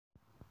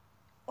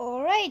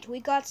right,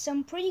 we got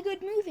some pretty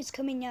good movies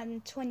coming out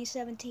in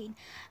 2017.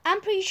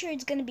 I'm pretty sure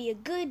it's gonna be a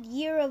good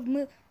year of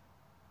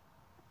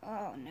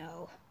Oh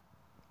no.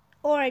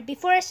 Alright,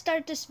 before I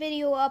start this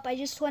video up, I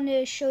just wanted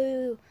to show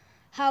you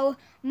how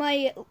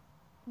my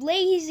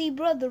lazy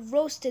brother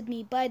roasted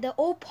me by the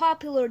old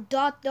popular ...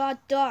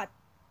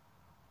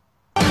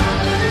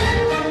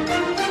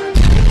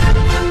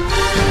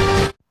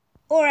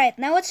 Alright,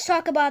 now let's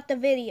talk about the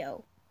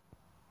video.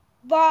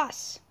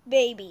 Boss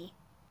Baby.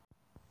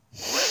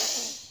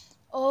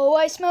 Oh,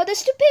 I smell the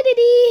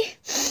stupidity.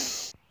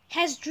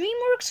 Has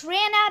DreamWorks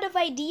ran out of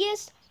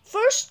ideas?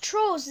 First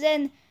Trolls,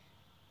 then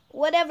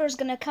whatever's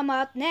gonna come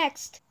out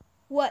next.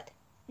 What?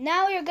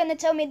 Now you're gonna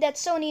tell me that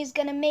Sony is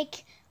gonna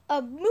make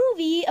a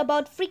movie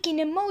about freaking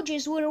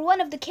emojis where one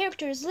of the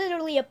characters is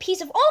literally a piece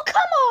of... Oh,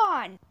 come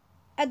on!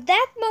 At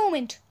that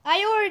moment,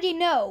 I already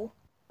know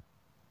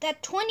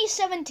that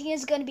 2017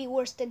 is gonna be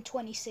worse than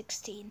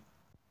 2016.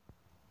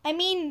 I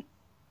mean,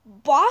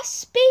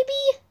 Boss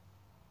Baby?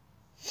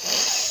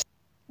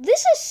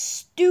 This is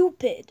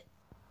stupid.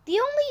 The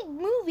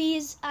only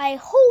movies I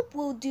hope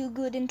will do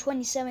good in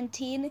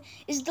 2017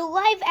 is the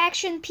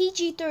live-action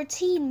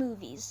PG-13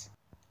 movies.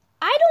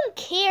 I don't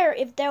care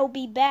if they'll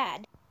be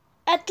bad.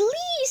 At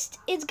least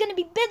it's gonna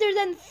be better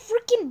than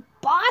freaking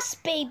Boss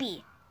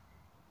Baby.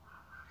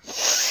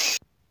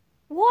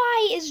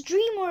 Why is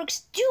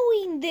DreamWorks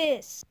doing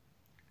this?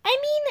 I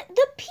mean,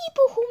 the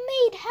people who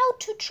made How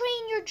to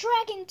Train Your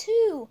Dragon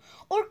 2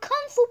 or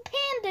Kung Fu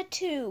Panda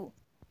 2.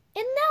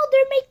 And now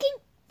they're making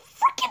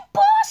freaking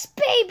Boss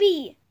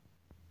Baby.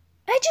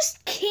 I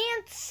just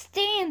can't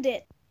stand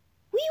it.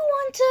 We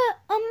want an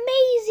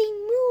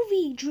amazing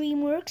movie,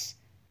 DreamWorks.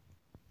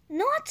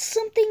 Not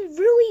something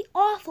really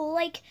awful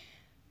like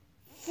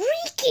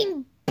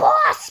freaking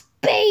Boss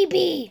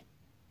Baby.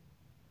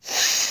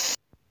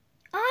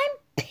 I'm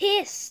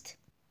pissed.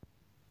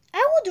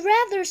 I would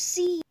rather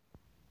see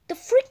the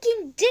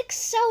freaking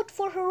Dicks Out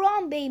for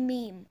Harambe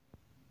meme,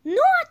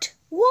 not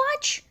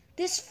watch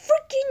this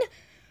freaking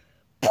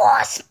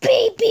Boss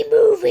Baby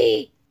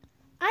movie.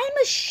 I'm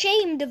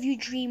ashamed of you,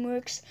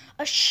 DreamWorks.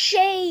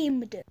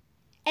 Ashamed.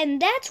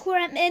 And that's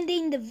where I'm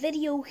ending the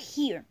video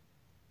here.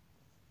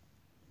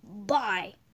 Bye.